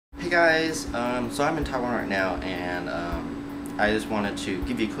guys, so I'm in Taiwan right now, and I just wanted to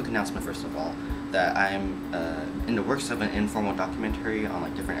give you a quick announcement first of all, that I'm in the works of an informal documentary on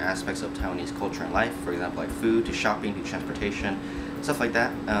like different aspects of Taiwanese culture and life, for example like food, to shopping, to transportation, stuff like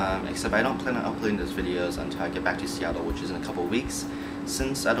that, except I don't plan on uploading those videos until I get back to Seattle, which is in a couple of weeks,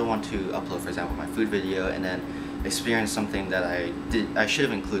 since I don't want to upload, for example, my food video and then experience something that I should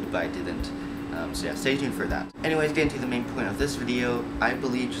have included but I didn't. So yeah, stay tuned for that. Anyways, getting to the main point of this video, I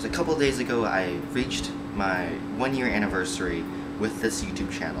believe just a couple days ago I reached my 1-year anniversary with this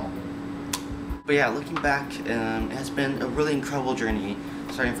YouTube channel. But yeah, looking back, it has been a really incredible journey,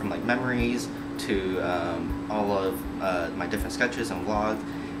 starting from like memories to all of my different sketches and vlogs,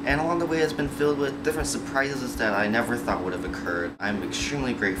 and along the way it's been filled with different surprises that I never thought would have occurred. I'm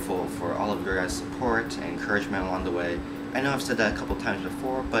extremely grateful for all of your guys' support and encouragement along the way. I know I've said that a couple times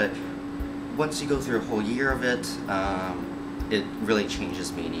before, but once you go through a whole year of it, it really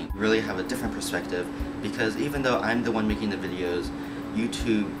changes meaning. You really have a different perspective, because even though I'm the one making the videos,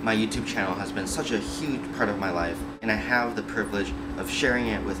 my YouTube channel has been such a huge part of my life, and I have the privilege of sharing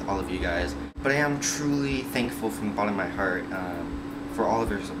it with all of you guys. But I am truly thankful from the bottom of my heart for all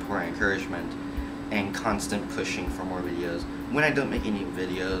of your support and encouragement and constant pushing for more videos. When I don't make any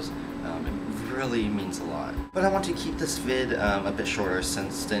videos, it really means a lot. But I want to keep this vid a bit shorter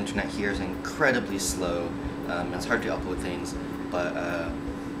since the internet here is incredibly slow. It's hard to upload things, but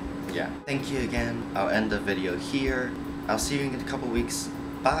yeah. Thank you again. I'll end the video here. I'll see you in a couple weeks.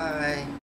 Bye!